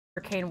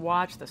Hurricane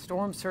watch, the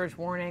storm surge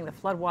warning, the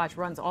flood watch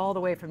runs all the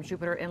way from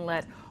Jupiter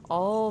Inlet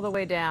all the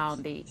way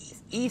down the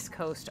east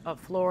coast of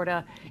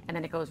Florida, and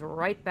then it goes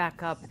right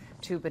back up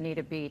to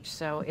Bonita Beach.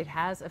 So it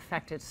has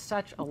affected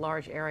such a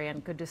large area,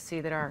 and good to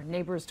see that our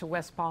neighbors to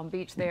West Palm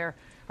Beach there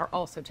are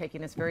also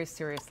taking this very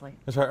seriously.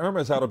 That's right.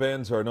 Irma's outer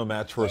bands are no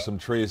match for some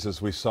trees,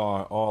 as we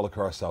saw all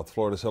across South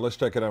Florida. So let's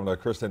check it out with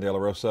Kristen De La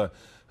Rosa,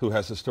 who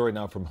has a story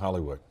now from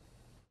Hollywood.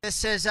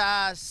 This is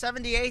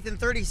 78th and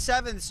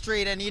 37th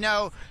Street, and you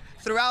know,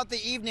 throughout the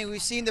evening,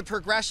 we've seen the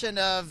progression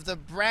of the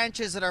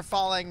branches that are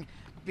falling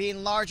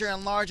being larger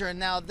and larger, and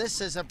now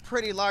this is a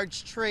pretty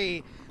large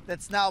tree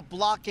that's now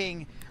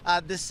blocking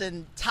this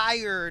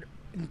entire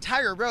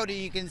road. And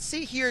you can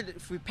see here,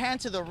 if we pan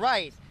to the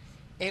right,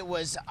 it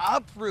was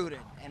uprooted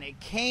and it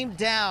came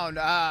down,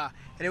 and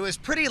it was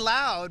pretty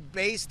loud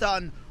based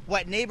on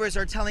what neighbors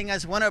are telling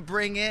us. Want to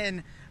bring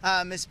in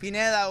Miss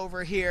Pineda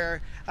over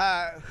here,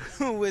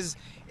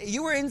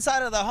 you were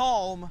inside of the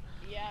home.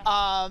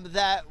 Yeah.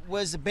 That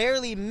was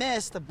barely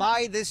missed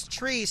by this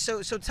tree.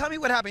 So tell me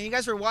what happened. You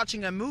guys were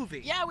watching a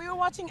movie. Yeah, we were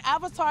watching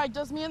Avatar,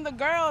 just me and the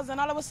girls, and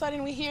all of a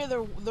sudden we hear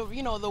the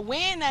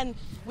wind, and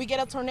we get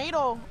a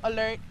tornado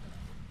alert.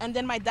 And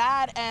then my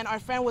dad and our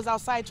friend was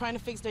outside trying to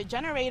fix their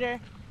generator,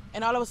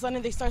 and all of a sudden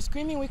they start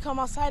screaming. We come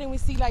outside and we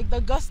see like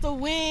the gust of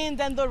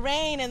wind and the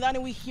rain, and then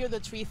we hear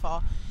the tree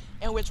fall.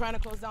 And we're trying to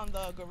close down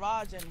the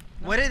garage. And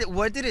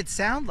what did it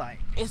sound like?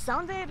 It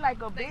sounded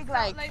like a big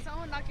like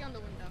someone knocking on the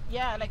window.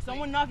 Yeah, like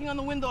someone knocking on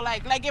the window.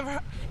 Like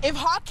if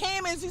Hawk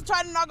came and she's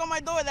trying to knock on my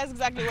door, that's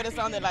exactly what it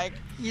sounded like.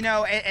 You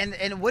know,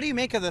 and what do you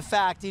make of the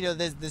fact, you know,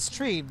 this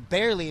tree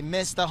barely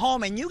missed the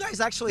home, and you guys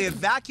actually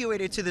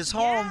evacuated to this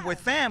home with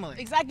family?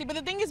 Exactly, but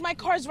the thing is, my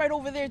car's right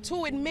over there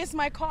too. It missed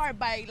my car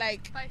by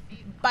like 5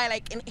 feet. By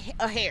like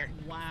a hair.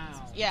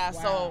 Wow. Yeah.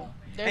 Wow. So.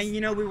 And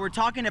you know, we were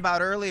talking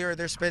about earlier,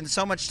 there's been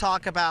so much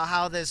talk about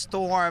how this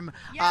storm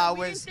we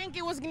didn't think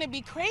it was going to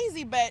be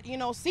crazy, but you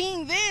know,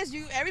 seeing this,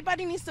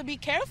 everybody needs to be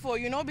careful,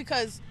 you know,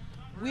 because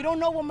we don't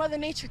know what Mother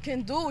Nature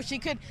can do. She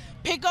could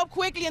pick up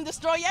quickly and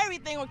destroy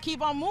everything or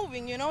keep on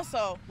moving, you know,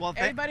 so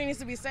everybody needs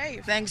to be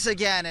safe. Thanks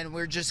again, and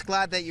we're just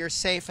glad that you're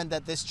safe and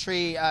that this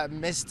tree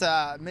missed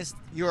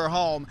your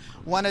home.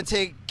 Want to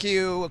take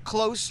you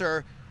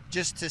closer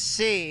just to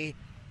see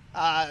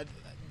the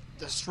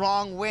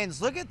strong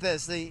winds. Look at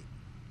this.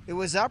 It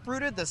was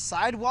uprooted. The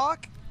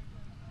sidewalk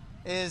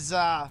is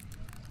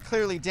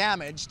clearly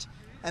damaged.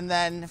 And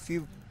then if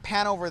you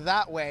pan over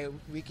that way,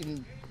 we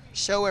can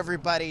show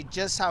everybody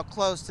just how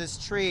close this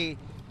tree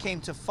came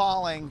to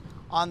falling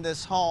on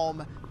this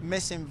home,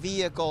 missing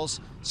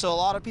vehicles. So a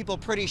lot of people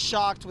pretty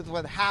shocked with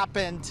what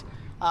happened.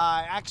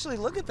 Actually,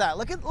 look at that.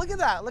 Look at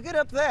that. Look at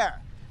up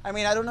there. I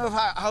mean, I don't know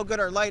how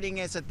good our lighting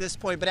is at this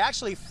point, but it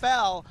actually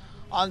fell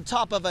on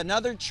top of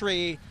another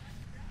tree.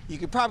 You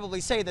could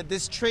probably say that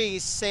this tree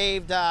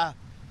saved the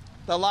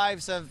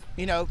lives of,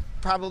 you know,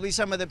 probably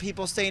some of the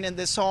people staying in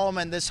this home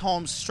and this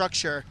home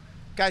structure.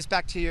 Guys,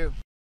 back to you.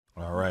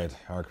 All right.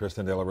 Our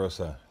Kristen De La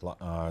Rosa,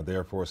 the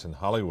Air Force in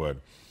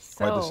Hollywood.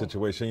 Quite the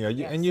situation.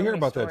 Yeah, and you hear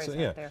about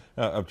that,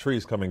 of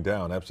trees coming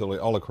down, absolutely,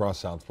 all across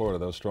South Florida,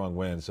 those strong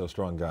winds, those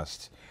strong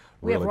gusts.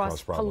 We really have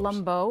Ross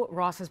Colombo.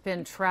 Ross has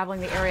been traveling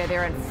the area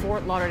there in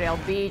Fort Lauderdale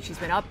Beach. He's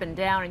been up and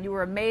down, and you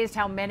were amazed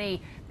how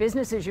many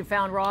businesses you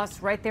found,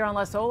 Ross, right there on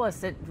Las Olas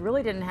that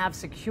really didn't have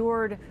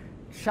secured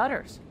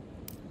shutters.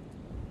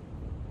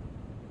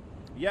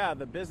 Yeah,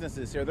 the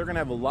businesses here, they're going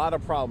to have a lot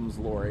of problems,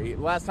 Lori.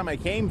 Last time I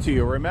came to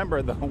you,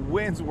 remember, the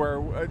winds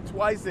were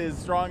twice as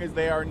strong as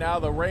they are now.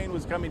 The rain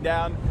was coming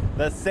down,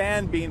 the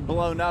sand being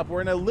blown up. We're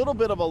in a little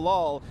bit of a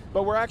lull,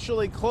 but we're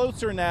actually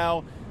closer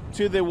now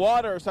to the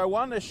water. So I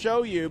wanted to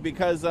show you,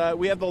 because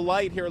we have the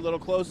light here a little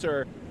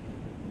closer.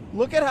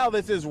 Look at how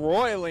this is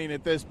roiling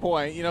at this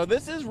point. You know,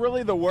 this is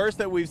really the worst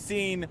that we've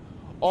seen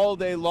all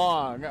day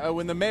long.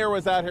 When the mayor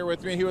was out here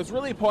with me, he was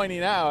really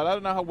pointing out, I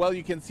don't know how well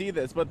you can see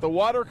this, but the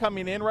water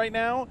coming in right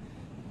now,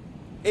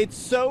 it's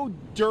so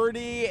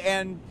dirty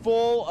and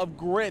full of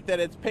grit that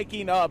it's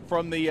picking up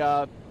from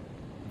the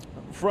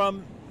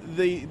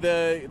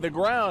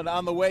ground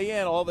on the way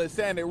in, all this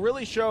sand. It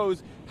really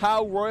shows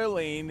how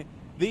roiling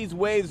these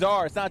waves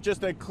are. It's not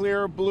just a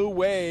clear blue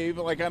wave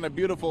like on a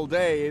beautiful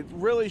day. It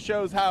really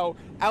shows how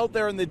out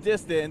there in the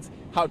distance,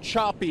 how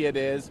choppy it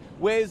is.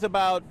 Waves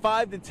about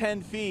 5 to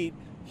 10 feet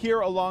here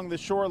along the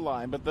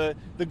shoreline. But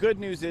the good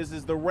news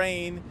is the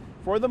rain,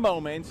 for the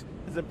moment,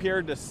 has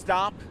appeared to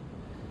stop.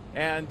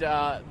 And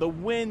the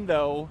wind,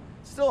 though,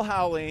 still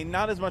howling,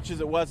 not as much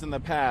as it was in the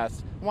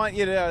past. I want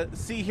you to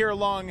see here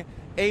along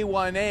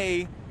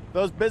A1A,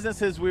 those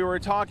businesses we were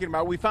talking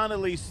about. We found at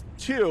least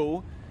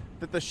 2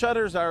 that the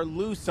shutters are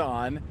loose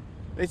on.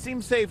 They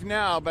seem safe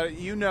now, but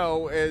you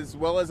know as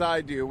well as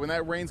I do, when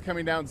that rain's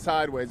coming down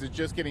sideways, it's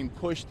just getting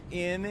pushed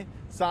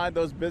inside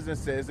those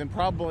businesses and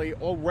probably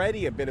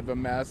already a bit of a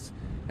mess.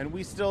 And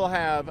we still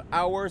have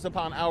hours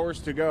upon hours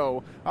to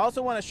go. I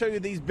also want to show you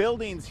these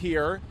buildings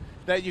here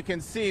that you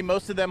can see,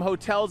 most of them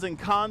hotels and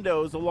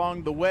condos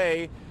along the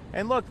way.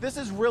 And look, this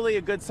is really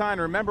a good sign.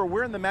 Remember,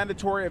 we're in the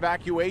mandatory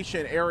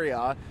evacuation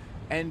area.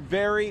 and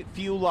very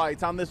few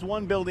lights. On this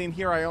one building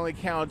here, I only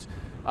count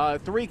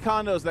 3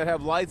 condos that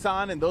have lights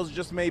on, and those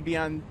just may be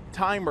on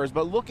timers.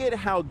 But look at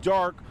how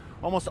dark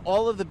almost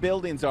all of the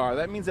buildings are.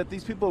 That means that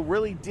these people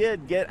really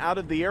did get out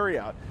of the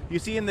area. You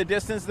see in the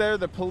distance there,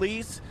 the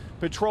police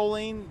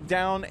patrolling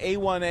down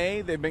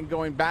A1A. They've been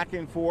going back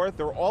and forth.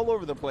 They're all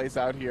over the place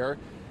out here.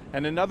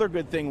 And another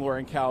good thing,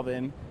 Lauren,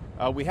 Calvin,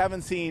 we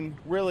haven't seen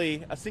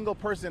really a single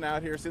person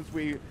out here since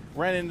we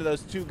ran into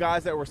those 2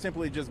 guys that were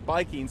simply just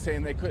biking,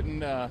 saying they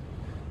couldn't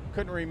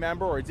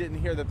remember or didn't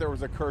hear that there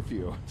was a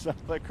curfew. So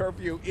the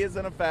curfew is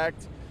in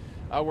effect.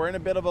 We're in a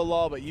bit of a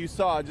lull, but you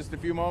saw just a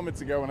few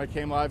moments ago when I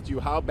came live to you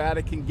how bad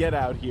it can get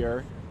out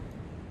here.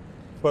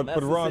 But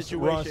that's Ross, the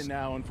situation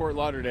now in Fort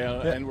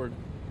Lauderdale, yeah. and we're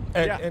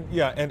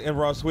and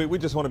Ross, we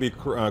just want to be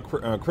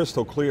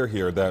crystal clear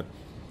here that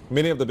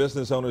many of the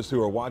business owners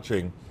who are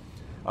watching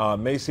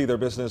may see their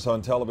business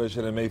on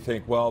television and may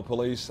think, well,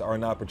 police are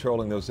not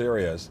patrolling those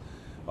areas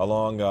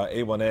along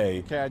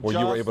A1A, where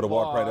you were able to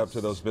walk right up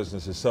to those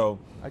businesses. So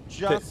I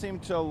just seem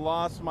to have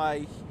lost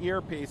my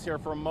earpiece here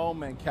for a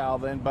moment,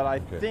 Calvin, but I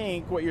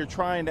think what you're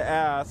trying to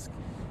ask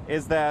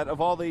is that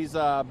of all these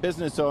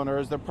business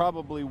owners, they're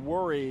probably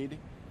worried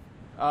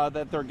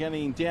that they're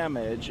getting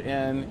damage.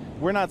 And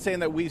we're not saying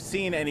that we've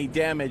seen any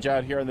damage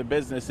out here in the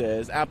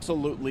businesses.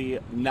 Absolutely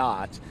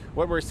not.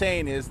 What we're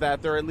saying is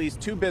that there are at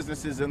least 2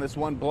 businesses in this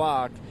one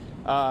block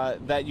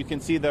that you can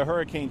see the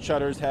hurricane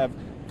shutters have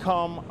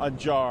come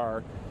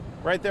ajar.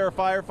 Right there, a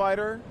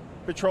firefighter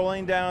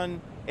patrolling down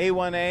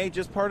A1A,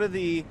 just part of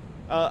the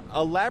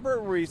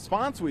elaborate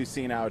response we've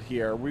seen out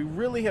here. We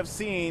really have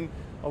seen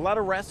a lot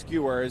of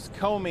rescuers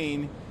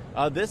combing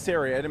this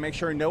area to make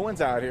sure no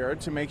one's out here,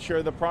 to make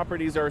sure the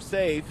properties are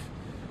safe,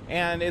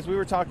 and as we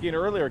were talking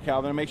earlier,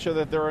 Calvin, to make sure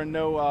that there are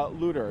no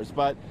looters.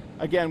 But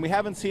again, we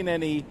haven't seen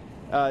any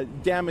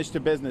damage to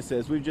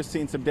businesses. We've just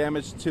seen some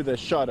damage to the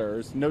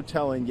shutters. No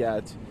telling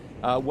yet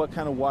what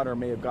kind of water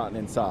may have gotten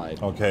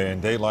inside. Okay,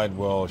 and daylight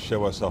will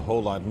show us a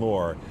whole lot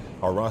more.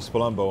 Our Ross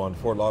Palumbo on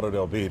Fort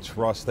Lauderdale Beach.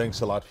 Ross, thanks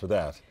a lot for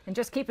that. And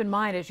just keep in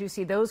mind, as you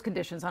see those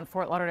conditions on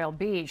Fort Lauderdale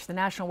Beach, the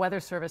National Weather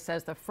Service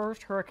says the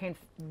first hurricane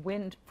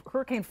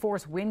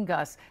force wind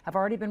gusts have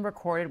already been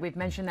recorded. We've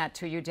mentioned that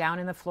to you down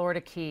in the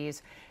Florida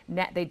Keys.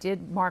 They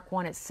did mark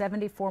one at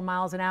 74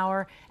 miles an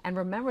hour. And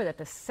remember that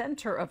the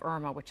center of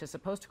Irma, which is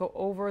supposed to go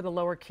over the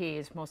lower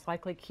Keys, most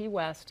likely Key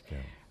West,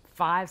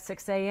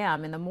 6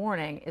 a.m. in the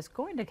morning, is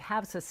going to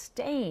have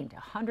sustained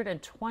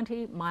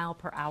 120 mile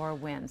per hour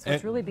winds. So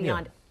it's really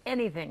beyond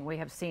anything we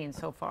have seen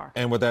so far.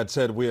 And with that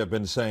said, we have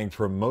been saying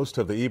for most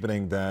of the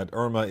evening that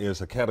Irma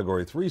is a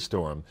Category 3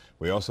 storm.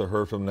 We also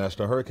heard from the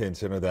National Hurricane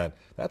Center that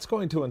that's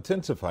going to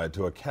intensify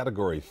to a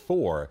Category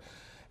 4.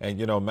 And,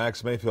 you know,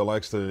 Max Mayfield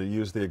likes to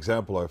use the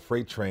example of a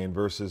freight train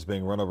versus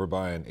being run over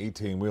by an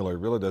 18-wheeler. It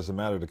really doesn't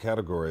matter the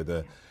category.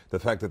 The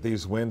fact that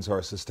these winds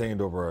are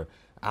sustained over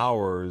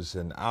hours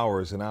and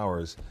hours and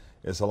hours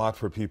is a lot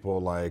for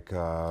people like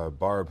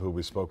Barb, who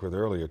we spoke with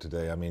earlier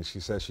today. I mean, she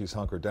says she's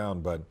hunkered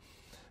down, but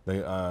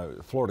the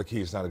Florida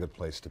Keys is not a good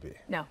place to be.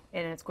 No,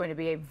 and it's going to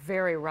be a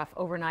very rough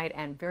overnight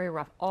and very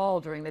rough all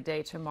during the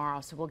day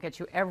tomorrow. So we'll get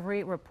you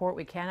every report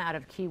we can out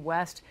of Key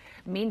West.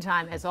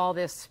 Meantime, as all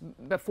this,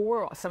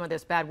 before some of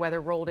this bad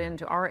weather rolled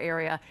into our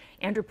area,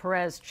 Andrew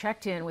Perez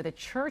checked in with a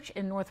church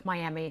in North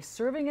Miami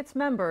serving its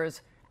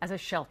members as a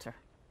shelter.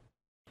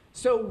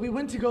 So we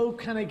went to go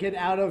kind of get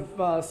out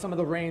of some of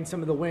the rain,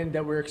 some of the wind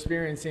that we're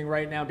experiencing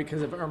right now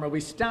because of Irma. We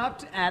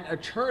stopped at a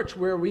church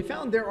where we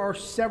found there are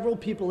several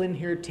people in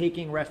here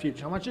taking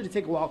refuge. I want you to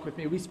take a walk with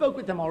me. We spoke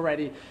with them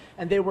already,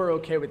 and they were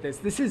okay with this.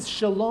 This is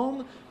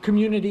Shalom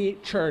Community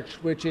Church,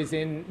 which is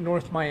in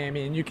North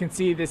Miami. And you can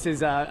see this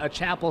is a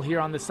chapel here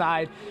on the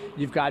side.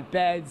 You've got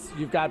beds,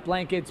 you've got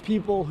blankets,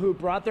 people who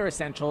brought their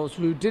essentials,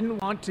 who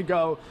didn't want to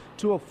go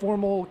to a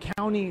formal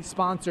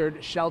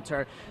county-sponsored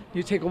shelter.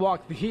 You take a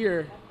walk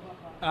here.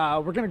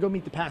 We're going to go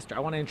meet the pastor. I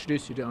want to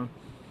introduce you to him.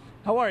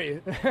 How are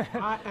you?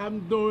 I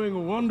am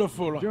doing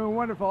wonderful. Doing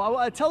wonderful.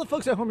 Tell the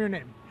folks at home your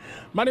name.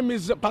 My name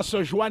is Pastor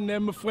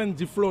Joanem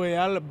Frenzy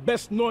Floreal,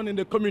 best known in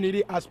the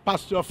community as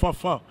Pastor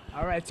Fanfan.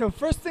 All right. So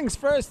first things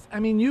first, I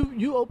mean,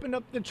 you opened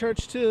up the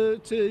church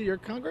to your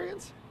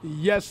congregants?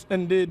 Yes,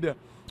 indeed.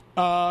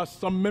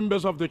 Some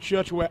members of the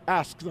church were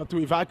asked to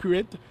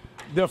evacuate.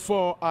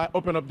 Therefore, I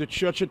opened up the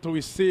church to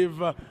receive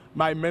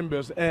my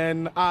members.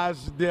 And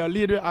as their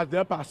leader, as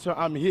their pastor,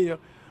 I'm here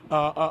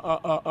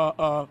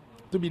to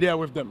be there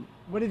with them.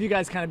 What have you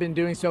guys kind of been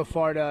doing so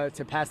far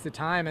to pass the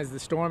time as the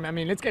storm? I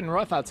mean, it's getting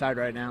rough outside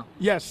right now.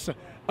 Yes.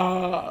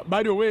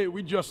 By the way,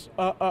 we just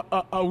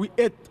we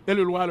ate a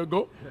little while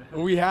ago.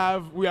 We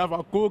have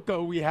a cook.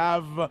 We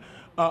have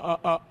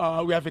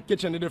a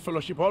kitchen in the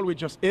fellowship hall. We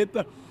just ate.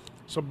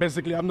 So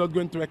basically, I'm not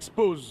going to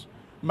expose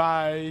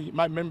my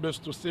members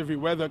to severe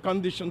weather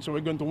conditions, so we're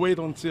going to wait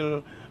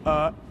until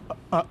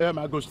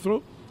Irma goes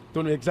through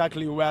to know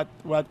exactly what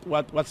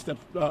step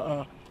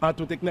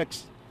to take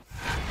next.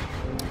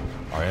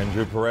 Our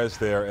Andrew Perez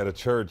there at a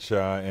church,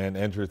 and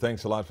Andrew,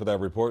 thanks a lot for that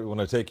report. We want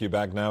to take you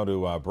back now to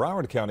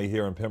Broward County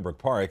here in Pembroke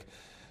Park,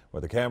 Well,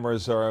 the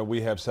cameras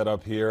we have set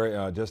up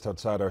here just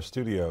outside our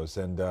studios,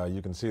 and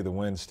you can see the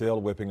wind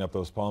still whipping up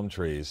those palm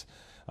trees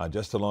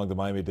just along the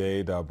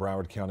Miami-Dade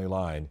Broward County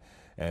line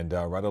and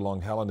right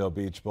along Hallandale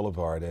Beach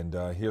Boulevard.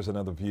 And here's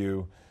another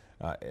view.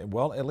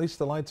 Well, at least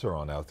the lights are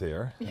on out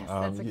there. Yes,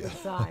 that's a good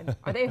sign.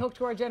 Are they hooked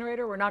to our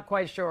generator? We're not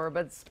quite sure,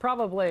 but it's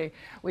probably.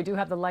 We do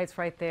have the lights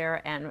right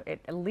there, and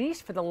at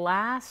least for the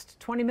last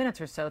 20 minutes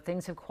or so,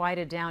 things have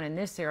quieted down in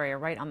this area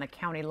right on the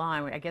county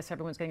line. I guess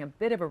everyone's getting a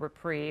bit of a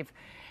reprieve.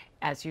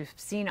 As you've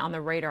seen on the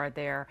radar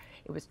there,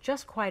 it was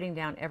just quieting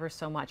down ever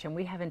so much, and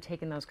we haven't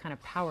taken those kind of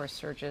power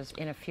surges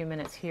in a few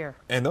minutes here.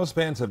 And those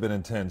bands have been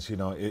intense. You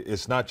know,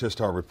 it's not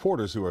just our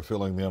reporters who are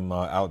feeling them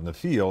out in the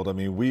field. I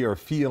mean, we are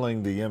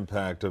feeling the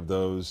impact of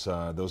those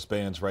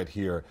bands right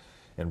here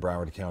in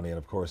Broward County and,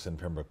 of course, in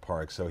Pembroke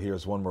Park. So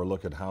here's one more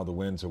look at how the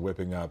winds are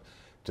whipping up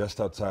just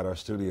outside our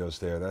studios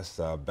there. That's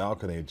the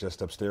balcony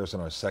just upstairs on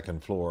our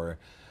second floor,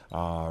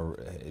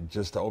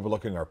 just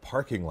overlooking our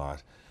parking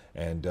lot.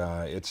 And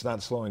it's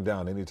not slowing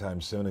down anytime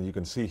soon. And you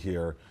can see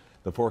here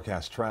the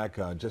forecast track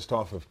just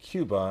off of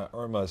Cuba.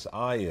 Irma's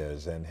eye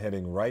is and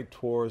heading right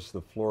towards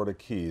the Florida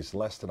Keys,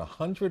 less than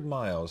 100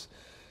 miles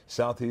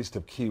southeast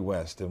of Key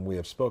West. And we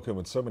have spoken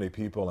with so many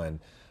people, and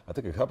I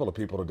think a couple of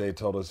people today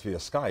told us via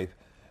Skype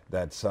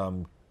that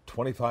some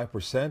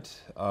 25%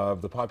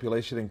 of the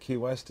population in Key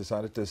West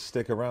decided to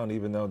stick around,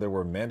 even though there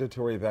were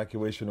mandatory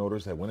evacuation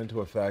orders that went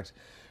into effect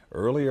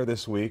earlier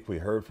this week. We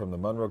heard from the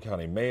Monroe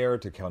County mayor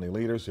to county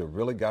leaders who have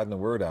really gotten the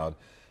word out,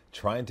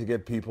 trying to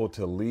get people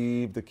to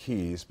leave the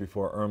Keys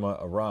before Irma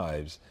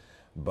arrives.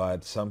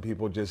 But some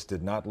people just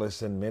did not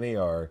listen. Many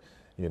are,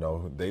 you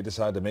know, they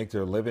decided to make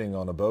their living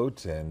on a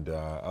boat, and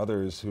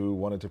others who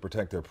wanted to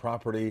protect their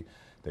property,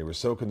 they were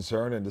so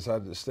concerned and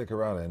decided to stick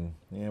around.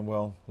 And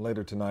well,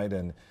 later tonight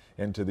and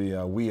into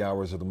the wee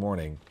hours of the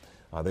morning,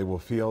 they will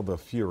feel the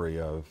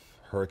fury of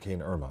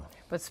Hurricane Irma.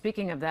 But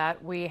speaking of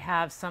that, we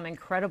have some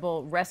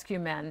incredible rescue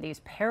men, these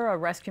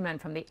para-rescue men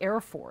from the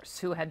Air Force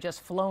who had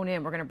just flown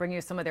in. We're going to bring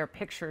you some of their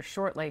pictures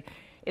shortly.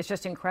 It's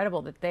just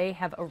incredible that they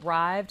have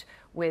arrived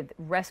with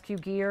rescue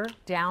gear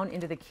down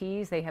into the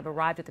Keys. They have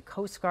arrived at the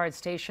Coast Guard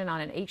station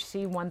on an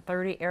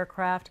HC-130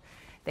 aircraft.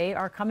 They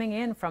are coming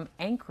in from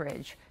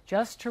Anchorage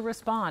just to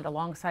respond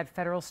alongside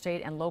federal,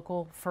 state, and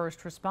local first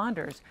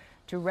responders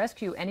to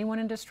rescue anyone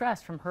in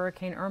distress from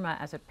Hurricane Irma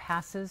as it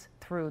passes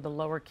through the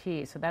lower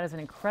Keys. So that is an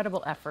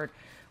incredible effort.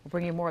 We'll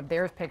bring you more of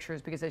their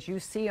pictures because, as you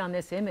see on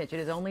this image,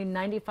 it is only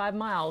 95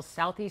 miles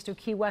southeast of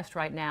Key West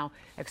right now,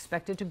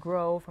 expected to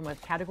grow from a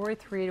Category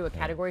 3 to a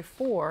Category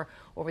 4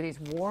 over these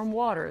warm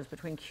waters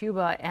between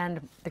Cuba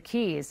and the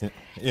Keys.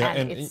 Yeah,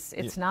 and it's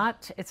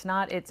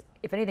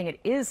if anything, it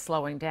is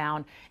slowing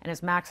down. And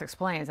as Max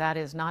explains, that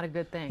is not a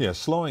good thing. Yeah,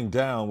 slowing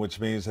down, which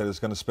means that it's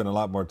going to spend a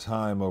lot more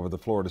time over the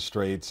Florida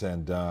Straits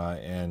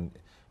and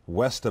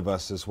west of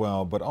us as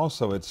well. But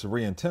also it's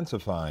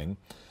re-intensifying.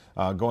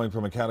 Going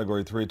from a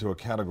Category 3 to a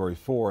Category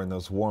 4 in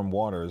those warm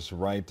waters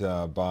right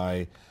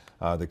by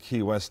the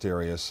Key West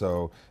area.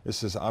 So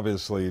this is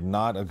obviously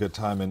not a good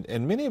time.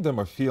 And many of them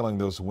are feeling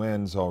those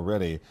winds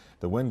already.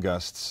 The wind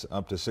gusts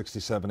up to 60,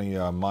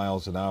 70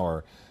 miles an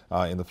hour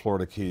in the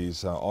Florida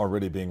Keys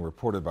already being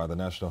reported by the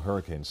National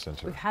Hurricane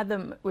Center.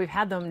 We've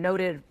had them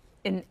noted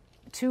in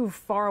two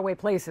faraway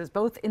places,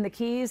 both in the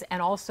Keys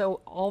and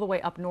also all the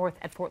way up north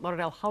at Fort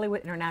Lauderdale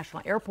Hollywood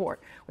International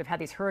Airport. We've had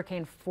these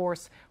hurricane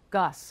force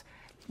gusts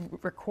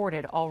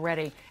recorded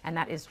already, and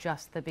that is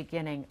just the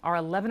beginning. Our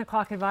 11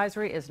 o'clock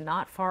advisory is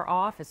not far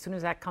off. As soon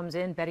as that comes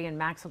in, Betty and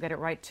Max will get it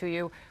right to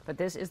you. But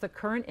this is the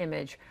current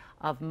image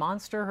of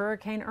monster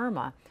Hurricane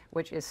Irma,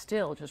 which is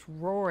still just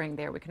roaring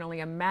there. We can only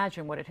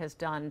imagine what it has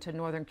done to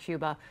northern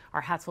Cuba.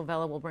 Our Hatzel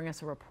Vela will bring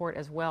us a report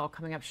as well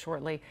coming up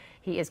shortly.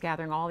 He is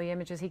gathering all the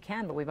images he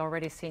can, but we've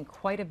already seen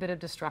quite a bit of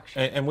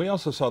destruction. And we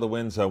also saw the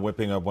winds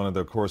whipping up. One of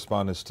the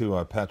correspondents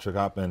too, Patrick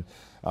Oppman,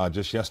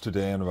 just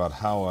yesterday, and about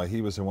how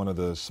he was in one of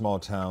the small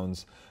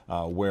towns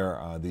where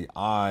the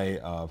eye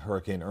of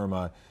Hurricane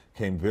Irma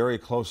came very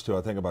close to,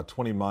 I think, about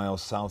 20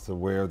 miles south of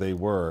where they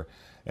were.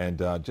 And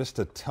just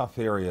a tough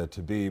area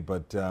to be,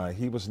 but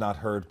he was not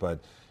hurt. But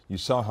you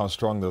saw how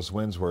strong those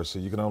winds were, so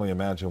you can only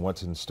imagine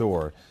what's in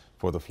store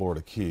for the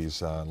Florida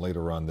Keys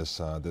later on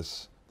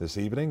this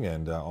evening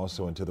and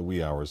also into the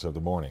wee hours of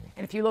the morning.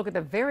 And if you look at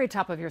the very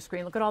top of your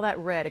screen, look at all that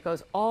red. It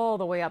goes all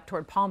the way up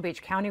toward Palm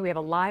Beach County. We have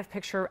a live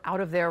picture out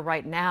of there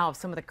right now of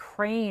some of the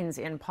cranes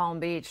in Palm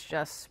Beach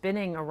just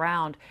spinning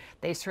around.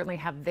 They certainly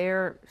have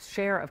their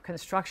share of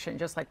construction,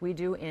 just like we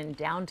do in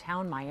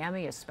downtown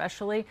Miami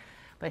especially.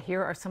 But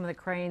here are some of the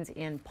cranes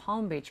in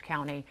Palm Beach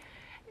County.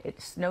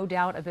 It's no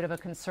doubt a bit of a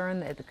concern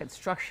that the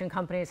construction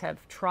companies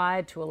have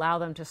tried to allow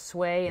them to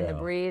sway in the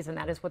breeze, and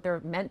that is what they're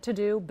meant to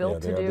do,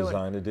 built to do. They're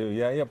designed to do.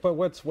 Yeah. But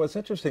what's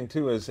interesting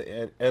too is,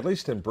 at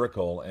least in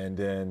Brickell and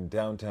in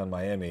downtown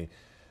Miami,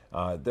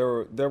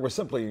 there was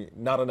simply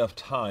not enough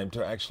time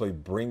to actually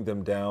bring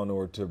them down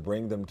or to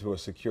bring them to a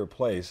secure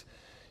place.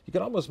 You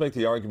can almost make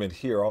the argument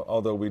here,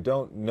 although we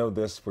don't know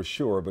this for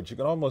sure, but you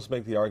can almost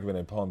make the argument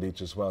in Palm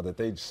Beach as well that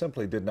they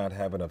simply did not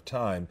have enough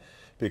time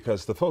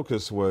because the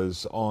focus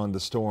was on the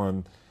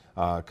storm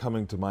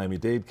coming to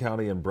Miami-Dade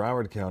County and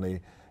Broward County,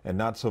 and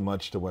not so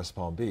much to West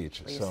Palm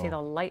Beach. Well, you see the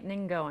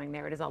lightning going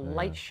there. It is a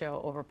light show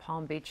over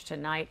Palm Beach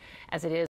tonight, as it is